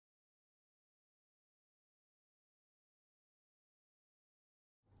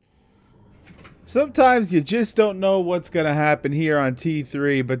Sometimes you just don't know what's going to happen here on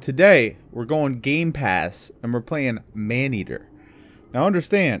T3, but today we're going Game Pass and we're playing Maneater. Now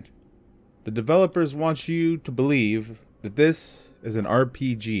understand, the developers want you to believe that this is an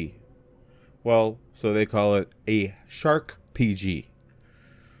RPG. Well, so they call it a Shark PG.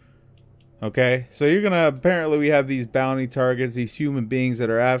 Okay, so you're going to, apparently we have these bounty targets, these human beings that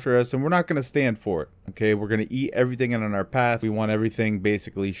are after us, and we're not going to stand for it. Okay, we're going to eat everything in our path. We want everything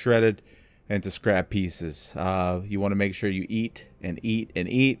basically shredded into scrap pieces. You want to make sure you eat and eat and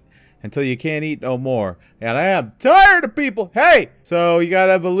eat until you can't eat no more. And I am tired of people. Hey! So you got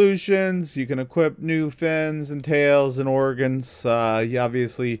evolutions. You can equip new fins and tails and organs.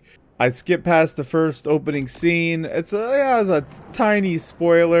 Obviously, I skipped past the first opening scene. It's a tiny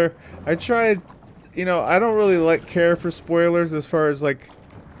spoiler. I tried, you know, I don't really care for spoilers as far as like,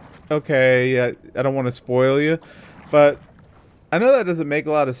 okay, I don't want to spoil you, but I know that doesn't make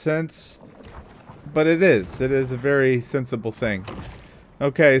a lot of sense. But it is a very sensible thing.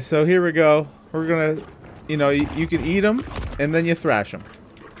 Okay, so here we go. We're gonna, you know, you can eat them and then you thrash them.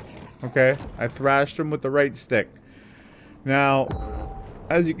 Okay, I thrashed them with the right stick. Now,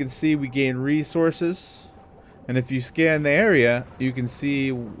 as you can see, we gain resources. And if you scan the area, you can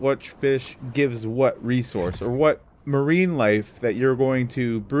see which fish gives what resource, or what marine life that you're going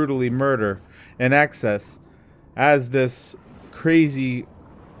to brutally murder and access as this crazy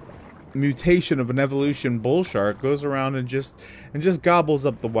mutation of an evolution bull shark goes around and just gobbles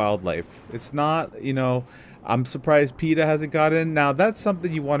up the wildlife. It's not, you know, I'm surprised PETA hasn't got in. Now that's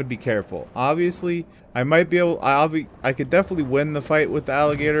something you want to be careful. Obviously, I might be able, I could definitely win the fight with the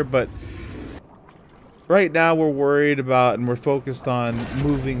alligator, but right now we're worried about and we're focused on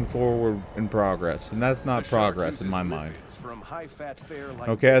moving forward in progress, and that's not progress in my mind.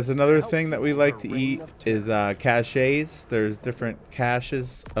 Okay, as another thing that we like to eat is caches. There's different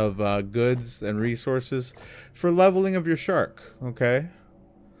caches of goods and resources for leveling of your shark. Okay,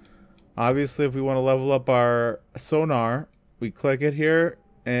 obviously if we want to level up our sonar, we click it here,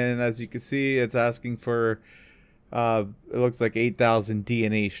 and as you can see, it's asking for it looks like 8,000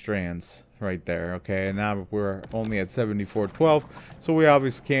 DNA strands right there. Okay, and now we're only at 7412, so we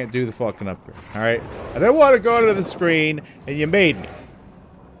obviously can't do the fucking upgrade. All right, I didn't want to go to the screen, and you made me.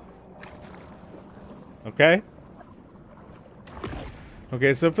 Okay.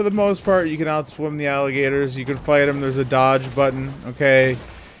 Okay, so for the most part, you can outswim the alligators. You can fight them. There's a dodge button. Okay.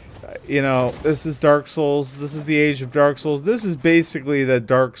 You know, this is Dark Souls. This is the age of Dark Souls. This is basically the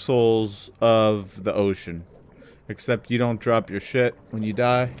Dark Souls of the ocean, except you don't drop your shit when you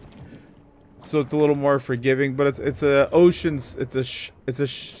die. So it's a little more forgiving, but it's a oceans, it's a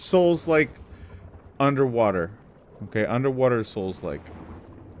Souls-like underwater. Okay, underwater Souls-like.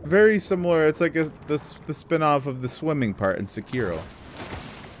 Very similar. It's like the spin-off of the swimming part in Sekiro.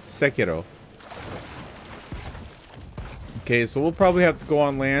 Okay, so we'll probably have to go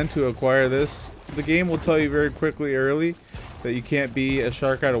on land to acquire this. The game will tell you very quickly early that you can't be a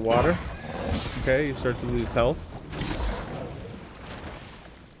shark out of water. Okay, you start to lose health.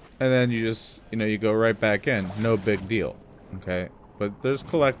 And then you just, you know, you go right back in. No big deal. Okay? But there's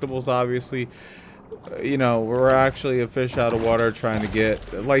collectibles, obviously. You know, we're actually a fish out of water trying to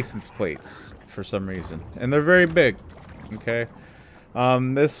get license plates for some reason. And they're very big. Okay?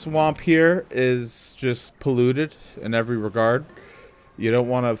 This swamp here is just polluted in every regard. You don't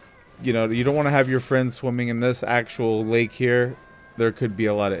want to, you know, you don't want to have your friends swimming in this actual lake here. There could be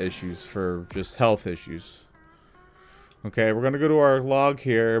a lot of issues for just health issues. Okay, we're gonna go to our log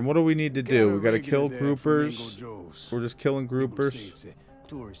here, and what do we need to do? We gotta kill groupers. We're just killing groupers.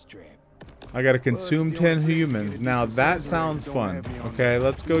 I gotta consume 10 humans. Now that sounds fun. Okay,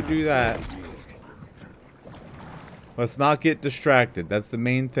 let's go do that. Let's not get distracted. That's the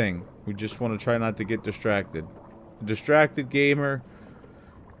main thing. We just want to try not to get distracted. A distracted gamer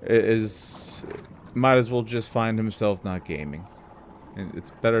might as well just find himself not gaming. And it's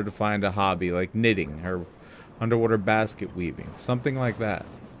better to find a hobby like knitting or underwater basket weaving, something like that.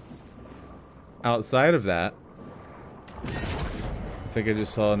 Outside of that, I think I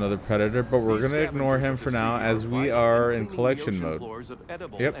just saw another predator, but we're gonna ignore him for now as we are in collection mode.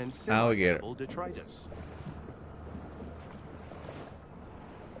 Yep, alligator.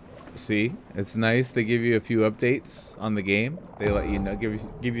 See, it's nice. They give you a few updates on the game. They let you know,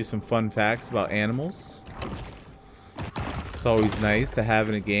 give you some fun facts about animals. It's always nice to have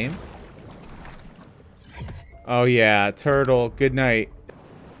in a game. Oh yeah, turtle, good night.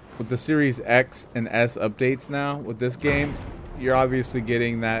 With the Series X and S updates now, with this game, you're obviously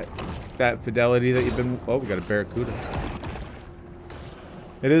getting that fidelity that you've been... Oh, we got a barracuda.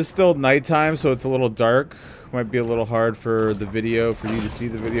 It is still nighttime, so it's a little dark. Might be a little hard for the video, for you to see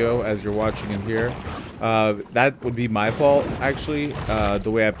the video as you're watching it here. That would be my fault, actually.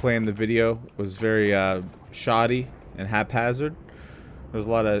 The way I planned the video was very shoddy and haphazard. There's a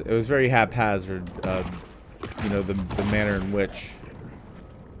lot of, it was very haphazard, you know, the manner in which.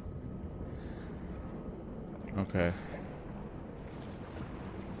 Okay.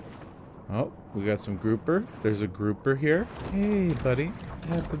 Oh, we got some grouper. There's a grouper here. Hey, buddy.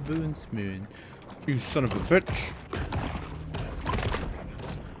 Have a boon spoon. You son of a bitch.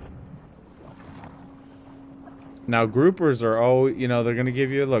 Now, groupers are all, you know, they're going to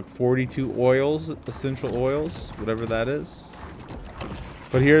give you, look, 42 oils, essential oils, whatever that is.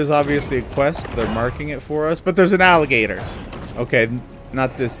 But here's obviously a quest. They're marking it for us. But there's an alligator. Okay,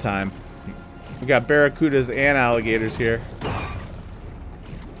 not this time. We got barracudas and alligators here.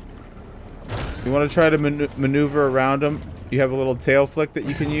 You want to try to maneuver around them. You have a little tail flick that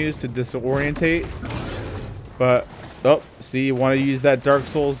you can use to disorientate. But, oh, see, you want to use that Dark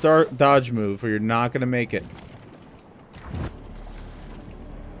Souls dodge move or you're not going to make it.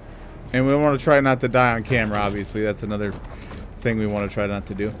 And we want to try not to die on camera, obviously. That's another thing we want to try not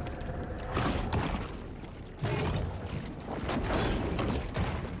to do.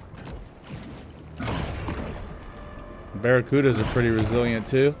 Barracudas are pretty resilient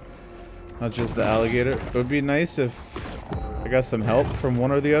too. Not just the alligator. It would be nice if I got some help from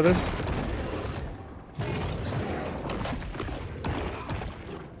one or the other.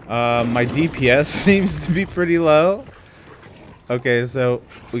 My DPS seems to be pretty low. Okay, so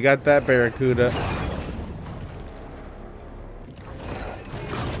we got that barracuda.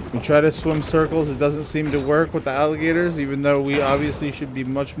 We try to swim circles. It doesn't seem to work with the alligators, even though we obviously should be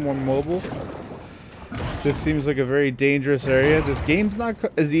much more mobile. This seems like a very dangerous area. This game's not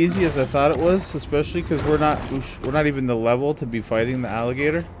as easy as I thought it was, especially because we're not even the level to be fighting the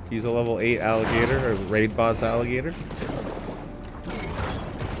alligator. He's a level 8 alligator, or raid boss alligator.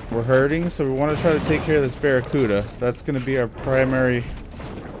 We're hurting, so we want to try to take care of this barracuda. That's going to be our primary.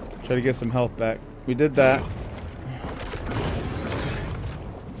 Try to get some health back. We did that.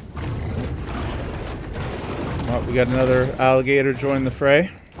 Oh, we got another alligator join the fray.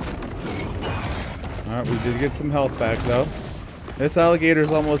 Alright, we did get some health back, though. This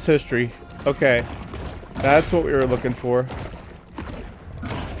alligator's almost history. Okay. That's what we were looking for.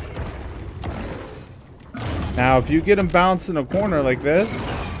 Now, if you get him bounced in a corner like this,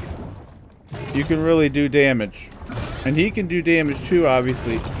 you can really do damage. And he can do damage too,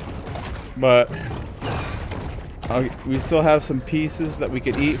 obviously. But we still have some pieces that we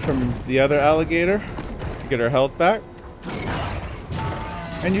could eat from the other alligator to get our health back.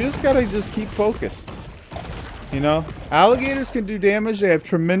 And you just gotta keep focused. You know, alligators can do damage. They have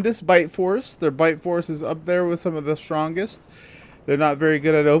tremendous bite force. Their bite force is up there with some of the strongest. They're not very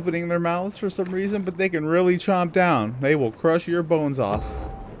good at opening their mouths for some reason, but they can really chomp down. They will crush your bones off.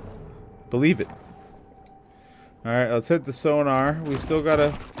 Believe it. Alright, let's hit the sonar. We're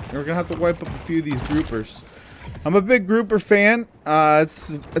gonna have to wipe up a few of these groupers. I'm a big grouper fan.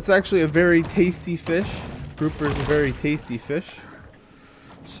 It's actually a very tasty fish. Grouper is a very tasty fish.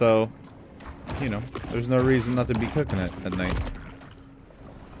 So, you know, there's no reason not to be cooking it at night.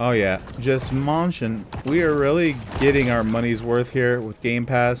 Oh yeah, just munching. We are really getting our money's worth here with Game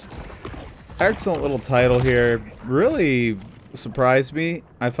Pass. Excellent little title here. Really surprised me.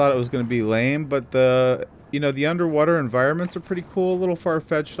 I thought it was going to be lame, but the underwater environments are pretty cool. A little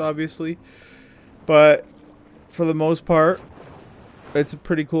far-fetched, obviously, but for the most part, it's a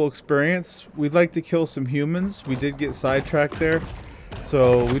pretty cool experience. We'd like to kill some humans. We did get sidetracked there,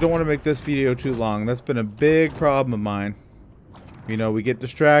 so we don't want to make this video too long. That's been a big problem of mine. You know, we get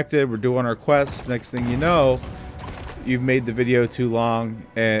distracted. We're doing our quests. Next thing you know, you've made the video too long,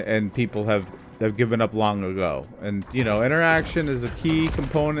 and people have given up long ago. And you know, interaction is a key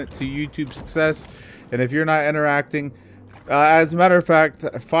component to YouTube success. And if you're not interacting, as a matter of fact,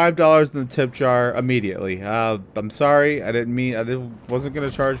 $5 in the tip jar immediately. I'm sorry, I wasn't going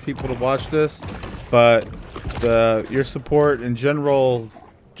to charge people to watch this, but your support and general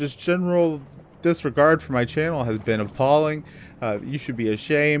disregard for my channel has been appalling. You should be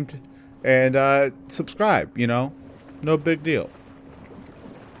ashamed. And subscribe, you know, no big deal.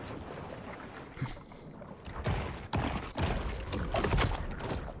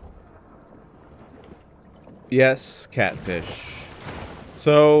 Yes, catfish.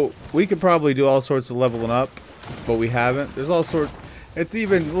 So we could probably do all sorts of leveling up, but we haven't. There's all sorts. It's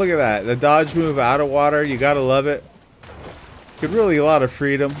even, look at that, the dodge move out of water. You gotta love it. Could really a lot of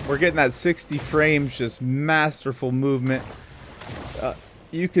freedom. We're getting that 60 frames, just masterful movement.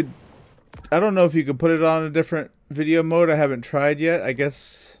 You could I don't know if you could put it on a different video mode. I haven't tried yet. I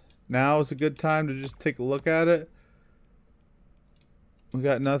guess now is a good time to just take a look at it. We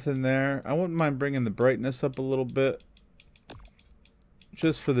got nothing there. I wouldn't mind bringing the brightness up a little bit.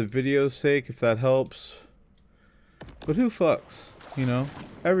 Just for the video's sake, if that helps. But who fucks? You know?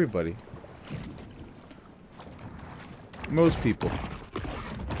 Everybody. Most people.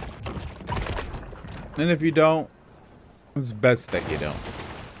 And if you don't, it's best that you don't.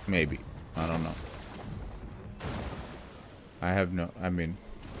 Maybe. I don't know. I mean,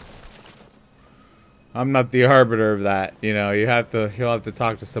 I'm not the arbiter of that, you know. You'll have to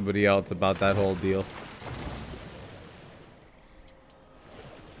talk to somebody else about that whole deal.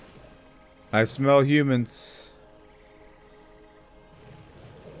 I smell humans.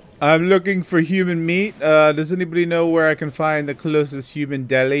 I'm looking for human meat. Does anybody know where I can find the closest human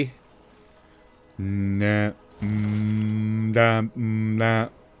deli? Nah. Nah.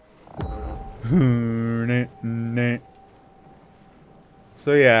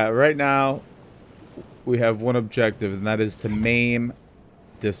 So yeah, right now we have one objective, and that is to maim,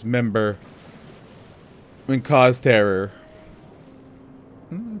 dismember, and cause terror.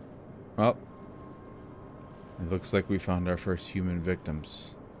 Oh. It looks like we found our first human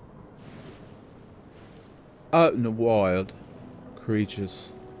victims. Out in the wild,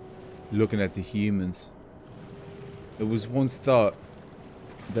 creatures looking at the humans. It was once thought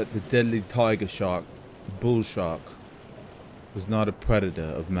that the deadly tiger shark, bull shark, was not a predator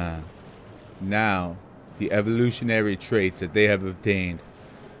of man. Now, the evolutionary traits that they have obtained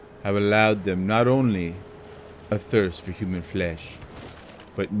have allowed them not only a thirst for human flesh,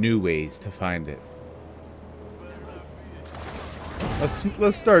 but new ways to find it.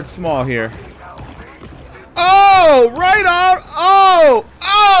 Let's start small here. Oh, right on! Oh!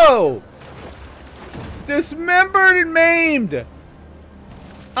 Oh! Dismembered and maimed!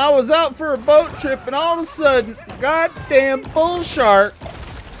 I was out for a boat trip, and all of a sudden, goddamn bull shark,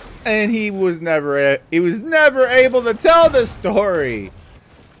 and he was never able to tell the story.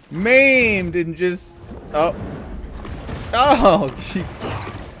 Maimed and just gee.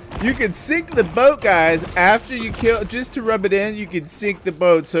 You can sink the boat, guys, after you kill, just to rub it in. You can sink the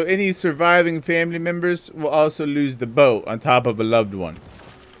boat, so any surviving family members will also lose the boat on top of a loved one.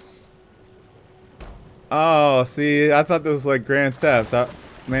 Oh, see, I thought this was like Grand Theft.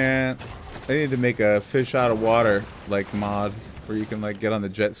 Man, they need to make a fish out of water like mod where you can like get on the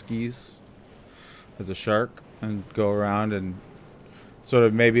jet skis as a shark and go around and sort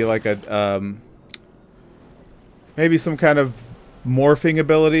of maybe like a maybe some kind of morphing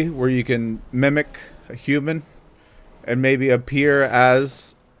ability where you can mimic a human and maybe appear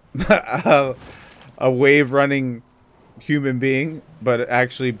as a wave running human being, but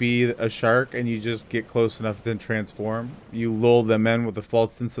actually be a shark, and you just get close enough to transform. You lull them in with a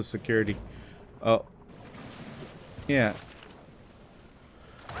false sense of security. Oh. Yeah.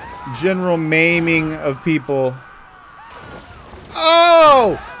 General maiming of people.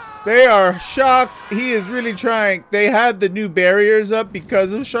 Oh! They are shocked. He is really trying. They had the new barriers up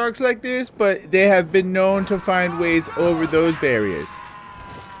because of sharks like this, but they have been known to find ways over those barriers.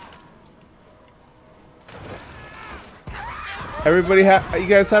 Everybody, you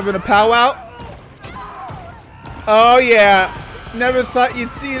guys having a powwow? Oh yeah, never thought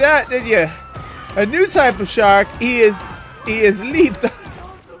you'd see that, did you? A new type of shark. He is leaped.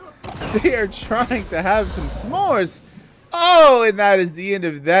 They are trying to have some s'mores. Oh, and that is the end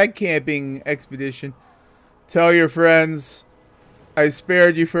of that camping expedition. Tell your friends, I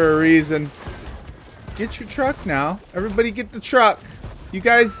spared you for a reason. Get your truck now. Everybody get the truck. You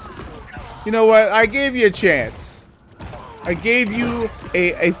guys, you know what? I gave you a chance. I gave you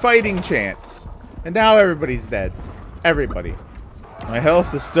a fighting chance. And now everybody's dead. Everybody. My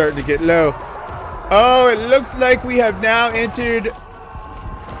health is starting to get low. Oh, it looks like we have now entered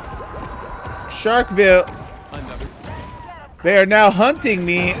Sharkville. They are now hunting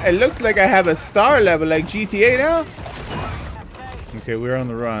me. It looks like I have a star level like GTA now. Okay, we're on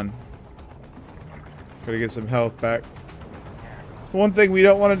the run. Gotta get some health back. One thing we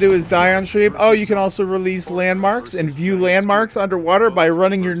don't want to do is die on stream. Oh, you can also release landmarks and view landmarks underwater by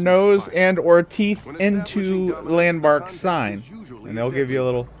running your nose and or teeth into landmark sign. And they'll give you a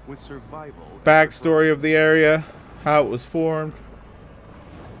little backstory of the area, how it was formed.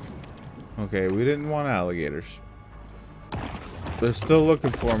 Okay, we didn't want alligators. They're still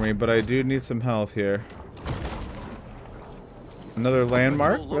looking for me, but I do need some health here. Another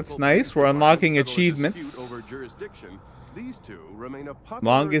landmark. That's nice. We're unlocking achievements.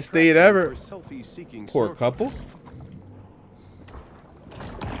 Longest date ever. Poor couple.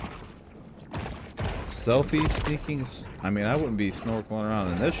 Selfie sneaking. I mean, I wouldn't be snorkeling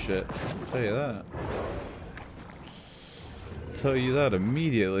around in this shit. I'll tell you that. I'll tell you that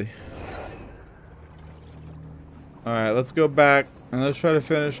immediately. Alright, let's go back and let's try to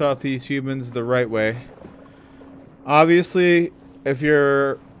finish off these humans the right way. Obviously, if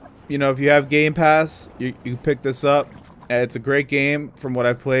you're, if you have Game Pass, you pick this up. It's a great game from what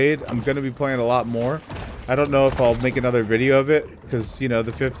I played. I'm going to be playing a lot more. I don't know if I'll make another video of it because,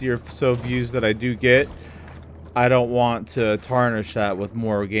 the 50 or so views that I do get, I don't want to tarnish that with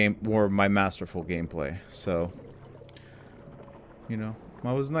more of my masterful gameplay. So,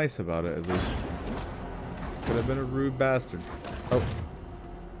 I was nice about it at least. Could have been a rude bastard. Oh.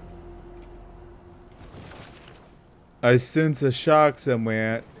 I sense a shock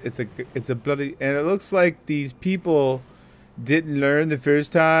somewhere. It's a bloody, and it looks like these people didn't learn the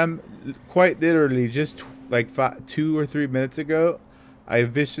first time. Quite literally, just like 2 or 3 minutes ago, I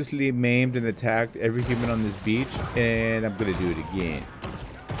viciously maimed and attacked every human on this beach, and I'm gonna do it again.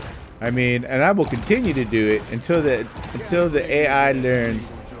 I mean, and I will continue to do it until the AI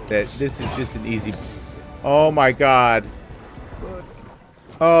learns that this is just an easy. Oh my God.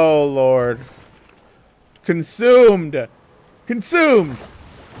 Oh Lord. Consumed. Consumed.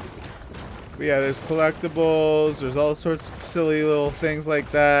 But yeah, there's collectibles. There's all sorts of silly little things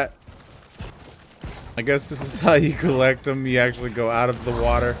like that. I guess this is how you collect them. You actually go out of the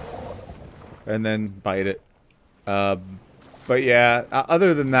water and then bite it. But yeah,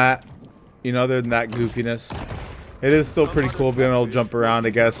 other than that, other than that goofiness, it is still pretty cool being able to jump around,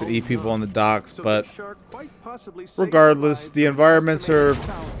 I guess, and eat people on the docks. But regardless, the environments are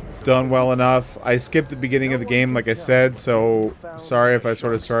done well enough. I skipped the beginning of the game, like I said, so sorry if I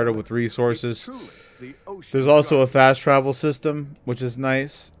sort of started with resources. There's also a fast travel system, which is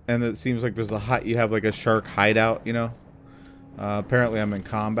nice, and it seems like you have like a shark hideout, apparently I'm in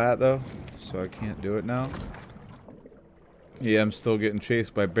combat though, so I can't do it now. Yeah, I'm still getting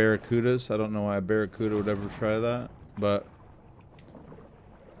chased by barracudas. I don't know why a barracuda would ever try that, but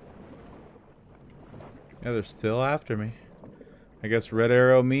yeah, they're still after me. I guess red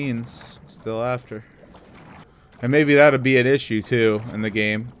arrow means still after. And maybe that'll be an issue too in the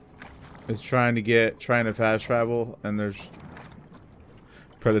game. Is trying to fast travel and there's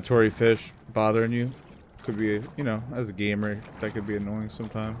predatory fish bothering you. Could be, as a gamer, that could be annoying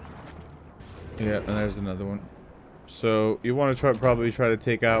sometimes. Yeah, and there's another one. So you want to probably try to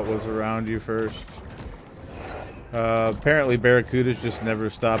take out what's around you first. Apparently barracudas just never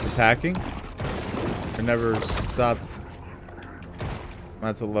stop attacking. Or never stop.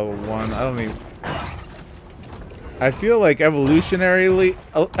 That's a level 1. I don't even. I feel like evolutionarily,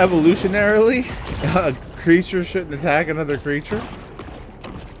 a creature shouldn't attack another creature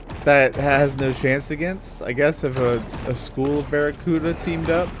that has no chance against. I guess if it's a school of barracuda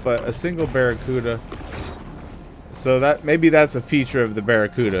teamed up, but a single barracuda. So that maybe that's a feature of the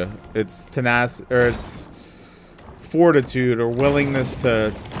barracuda. It's tenacity, or it's fortitude, or willingness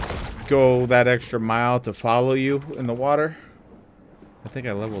to go that extra mile to follow you in the water. I think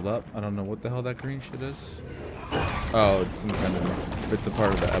I leveled up. I don't know what the hell that green shit is. Oh, it's some kind of, it's a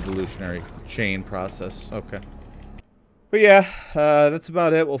part of the evolutionary chain process. Okay. But yeah, that's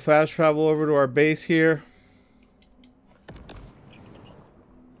about it. We'll fast travel over to our base here.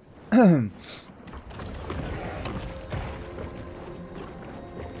 I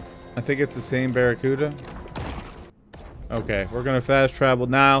think it's the same barracuda. Okay, we're gonna fast travel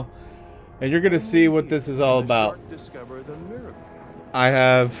now, and you're gonna see what this is all about. I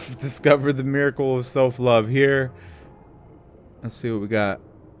have discovered the miracle of self-love here. Let's see what we got.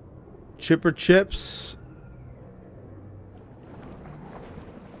 Chipper chips.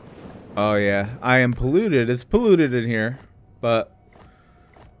 Oh yeah, I am polluted. It's polluted in here, but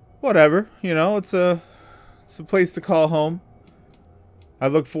whatever. It's a place to call home. I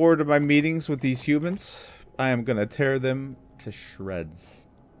look forward to my meetings with these humans. I am gonna tear them to shreds.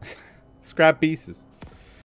 Scrap pieces.